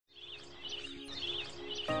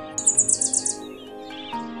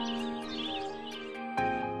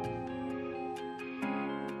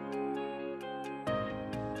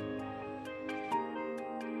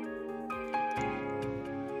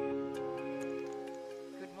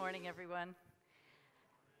morning, everyone.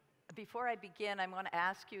 Before I begin, I want to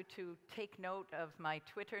ask you to take note of my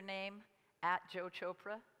Twitter name,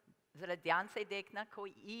 @JoChopra. Zara dhyan se dekhna, koi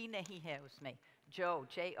e nahi hai usme. Joe,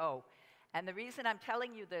 J-O. And the reason I'm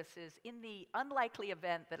telling you this is, in the unlikely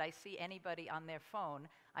event that I see anybody on their phone,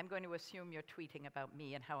 I'm going to assume you're tweeting about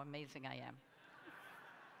me and how amazing I am.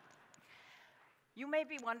 You may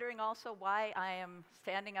be wondering also why I am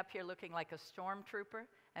standing up here looking like a stormtrooper,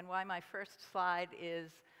 and why my first slide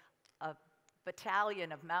is a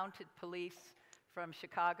battalion of mounted police from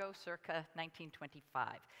Chicago, circa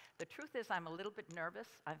 1925. The truth is, I'm a little bit nervous.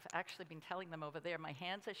 I've actually been telling them over there, my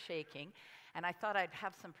hands are shaking, and I thought I'd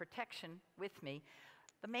have some protection with me.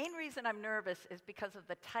 The main reason I'm nervous is because of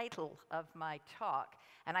the title of my talk,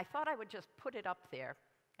 and I thought I would just put it up there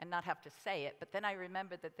and not have to say it, but then I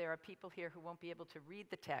remembered that there are people here who won't be able to read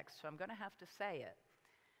the text, so I'm going to have to say it.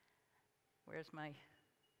 Where's my...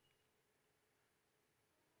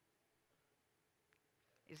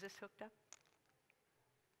 Is this hooked up?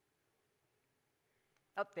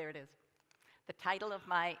 Oh, there it is. The title of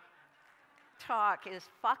my talk is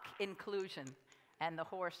Fuck Inclusion, and the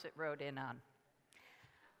horse it rode in on.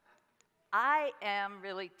 I am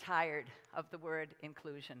really tired of the word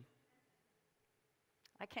inclusion.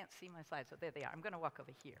 I can't see my slides, so there they are. I'm going to walk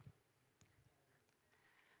over here.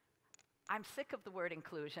 I'm sick of the word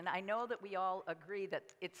inclusion. I know that we all agree that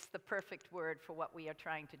it's the perfect word for what we are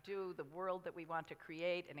trying to do, the world that we want to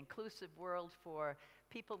create, an inclusive world for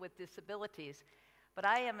people with disabilities. But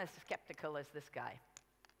I am as skeptical as this guy.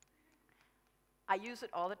 I use it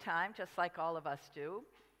all the time, just like all of us do.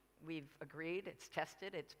 We've agreed, it's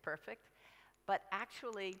tested, it's perfect. But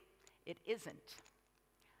actually, it isn't.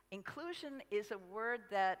 Inclusion is a word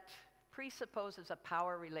that presupposes a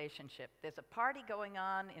power relationship. There's a party going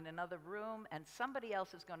on in another room, and somebody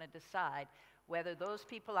else is going to decide whether those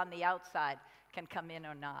people on the outside can come in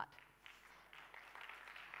or not.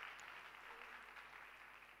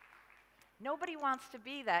 Nobody wants to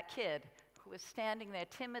be that kid who is standing there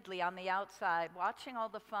timidly on the outside, watching all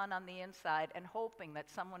the fun on the inside, and hoping that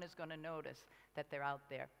someone is going to notice that they're out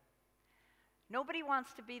there. Nobody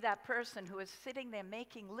wants to be that person who is sitting there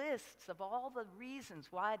making lists of all the reasons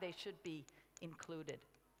why they should be included.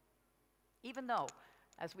 Even though,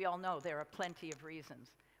 as we all know, there are plenty of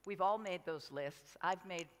reasons. We've all made those lists. I've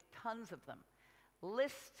made tons of them.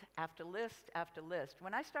 List after list after list.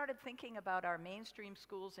 When I started thinking about our mainstream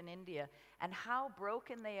schools in India and how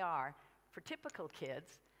broken they are for typical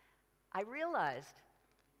kids, I realized,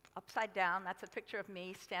 upside down, that's a picture of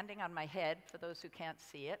me standing on my head, for those who can't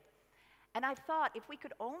see it. And I thought, if we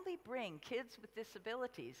could only bring kids with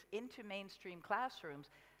disabilities into mainstream classrooms,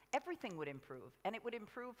 everything would improve, and it would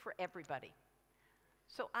improve for everybody.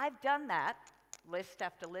 So I've done that, list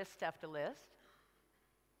after list after list.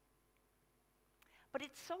 But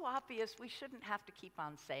it's so obvious we shouldn't have to keep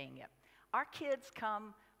on saying it. Our kids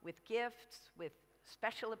come with gifts, with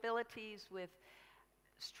special abilities, with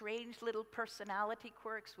strange little personality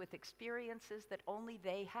quirks, with experiences that only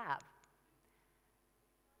they have.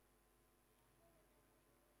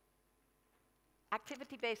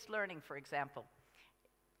 Activity-based learning, for example,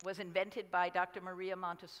 was invented by Dr. Maria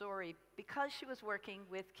Montessori because she was working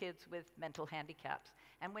with kids with mental handicaps.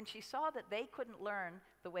 And when she saw that they couldn't learn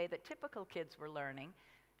the way that typical kids were learning,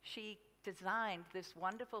 she designed this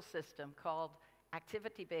wonderful system called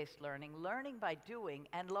activity-based learning, learning by doing,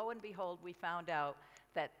 and lo and behold, we found out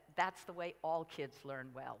that that's the way all kids learn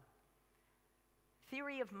well.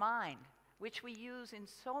 Theory of mind, which we use in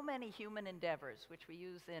so many human endeavors, which we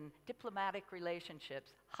use in diplomatic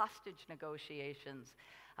relationships, hostage negotiations,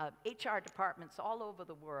 HR departments all over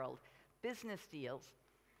the world, business deals.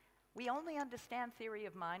 We only understand theory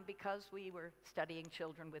of mind because we were studying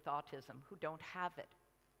children with autism who don't have it.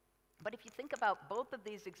 But if you think about both of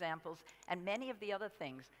these examples and many of the other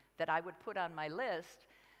things that I would put on my list,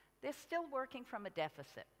 they're still working from a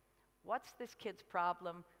deficit. What's this kid's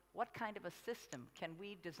problem? What kind of a system can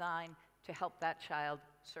we design to help that child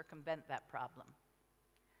circumvent that problem?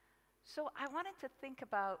 So I wanted to think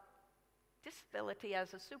about disability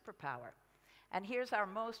as a superpower. And here's our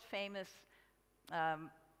most famous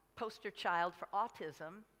poster child for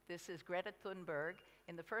autism. This is Greta Thunberg.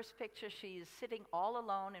 In the first picture, she is sitting all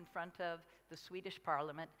alone in front of the Swedish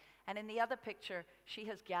Parliament. And in the other picture, she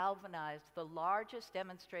has galvanized the largest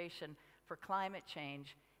demonstration for climate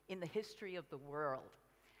change in the history of the world.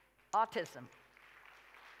 Autism.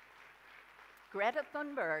 Greta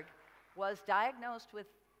Thunberg was diagnosed with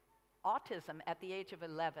autism at the age of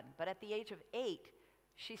 11, but at the age of 8,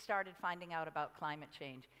 she started finding out about climate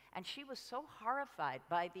change. And she was so horrified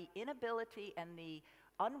by the inability and the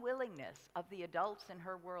unwillingness of the adults in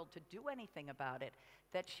her world to do anything about it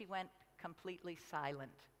that she went completely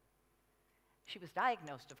silent. She was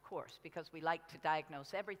diagnosed, of course, because we like to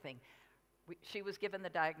diagnose everything. She was given the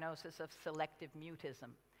diagnosis of selective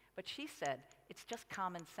mutism. But she said, it's just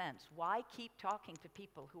common sense. Why keep talking to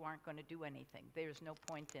people who aren't going to do anything? There's no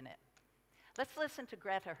point in it. Let's listen to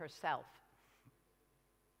Greta herself.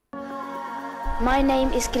 My name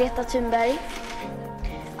is Greta Thunberg.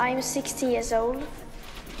 I'm 60 years old.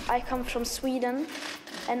 I come from Sweden,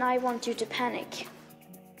 and I want you to panic.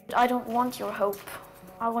 I don't want your hope.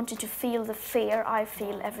 I want you to feel the fear I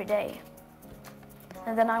feel every day.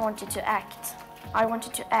 And then I want you to act. I want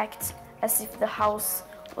you to act as if the house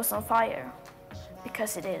was on fire,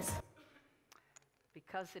 because it is.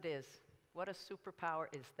 Because it is. What a superpower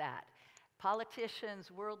is that? Politicians,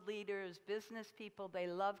 world leaders, business people, they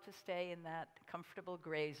love to stay in that comfortable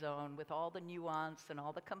gray zone with all the nuance and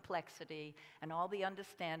all the complexity and all the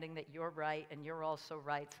understanding that you're right and you're also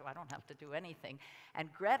right, so I don't have to do anything.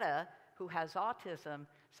 And Greta, who has autism,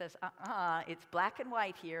 says, it's black and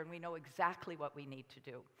white here, and we know exactly what we need to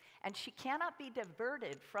do. And she cannot be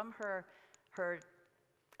diverted from her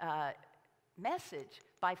message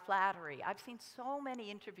by flattery. I've seen so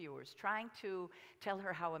many interviewers trying to tell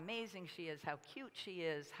her how amazing she is, how cute she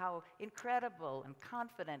is, how incredible and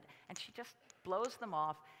confident, and she just blows them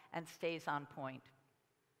off and stays on point.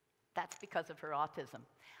 That's because of her autism.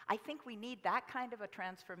 I think we need that kind of a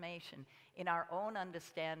transformation in our own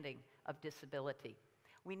understanding of disability.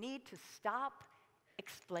 We need to stop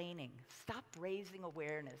explaining, stop raising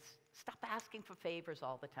awareness, stop asking for favors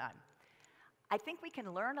all the time. I think we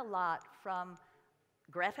can learn a lot from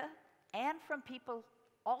Greta and from people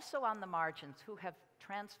also on the margins who have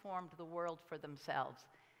transformed the world for themselves.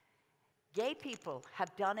 Gay people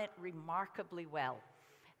have done it remarkably well.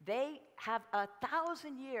 They have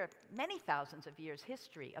many thousands of years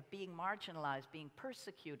history of being marginalized, being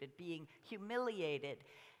persecuted, being humiliated,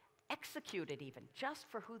 executed even, just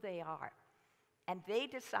for who they are. And they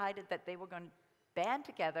decided that they were going to band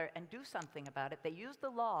together and do something about it. They used the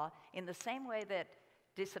law in the same way that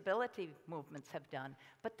disability movements have done,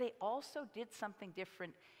 but they also did something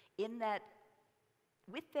different in that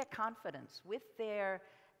with their confidence, with their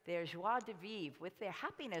joie de vivre, with their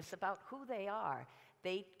happiness about who they are,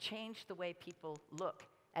 they changed the way people look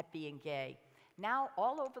at being gay. Now,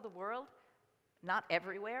 all over the world, not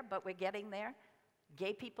everywhere, but we're getting there,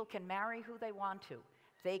 gay people can marry who they want to.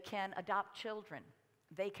 They can adopt children.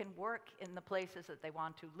 They can work in the places that they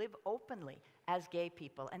want to, live openly as gay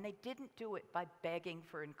people. And they didn't do it by begging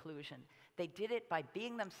for inclusion. They did it by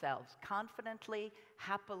being themselves, confidently,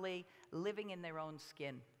 happily, living in their own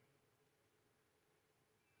skin.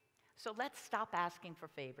 So let's stop asking for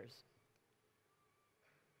favors.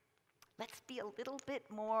 Let's be a little bit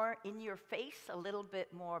more in your face, a little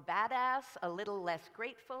bit more badass, a little less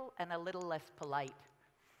grateful, and a little less polite.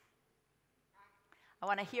 I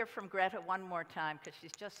want to hear from Greta one more time because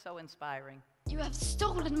she's just so inspiring. You have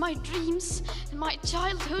stolen my dreams and my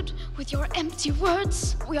childhood with your empty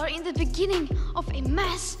words. We are in the beginning of a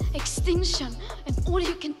mass extinction, and all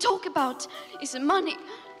you can talk about is money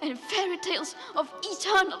and fairy tales of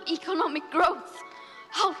eternal economic growth.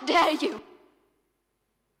 How dare you?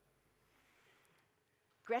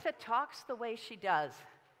 Greta talks the way she does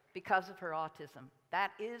because of her autism. That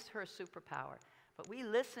is her superpower. But we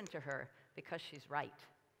listen to her because she's right.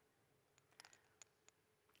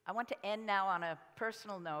 I want to end now on a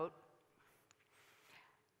personal note.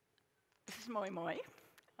 This is Moi Moi,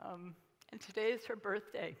 and today is her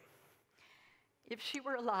birthday. If she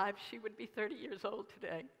were alive, she would be 30 years old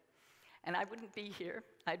today, and I wouldn't be here.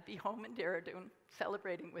 I'd be home in Dehradun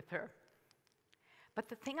celebrating with her. But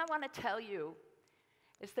the thing I want to tell you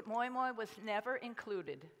is that Moi Moi was never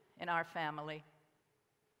included in our family.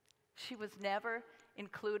 She was never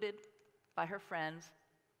included by her friends.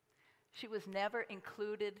 She was never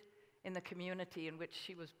included in the community in which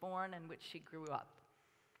she was born and which she grew up.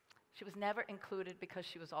 She was never included because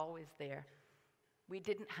she was always there. We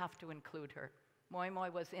didn't have to include her. Moi Moi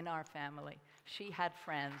was in our family. She had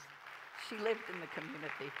friends. She lived in the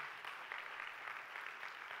community.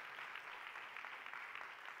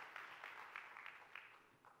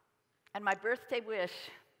 And my birthday wish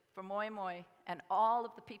for Moi Moi and all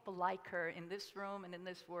of the people like her in this room and in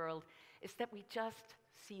this world is that we just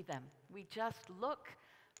see them. We just look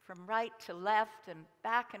from right to left and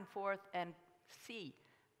back and forth and see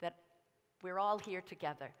that we're all here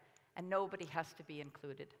together and nobody has to be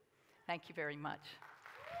included. Thank you very much.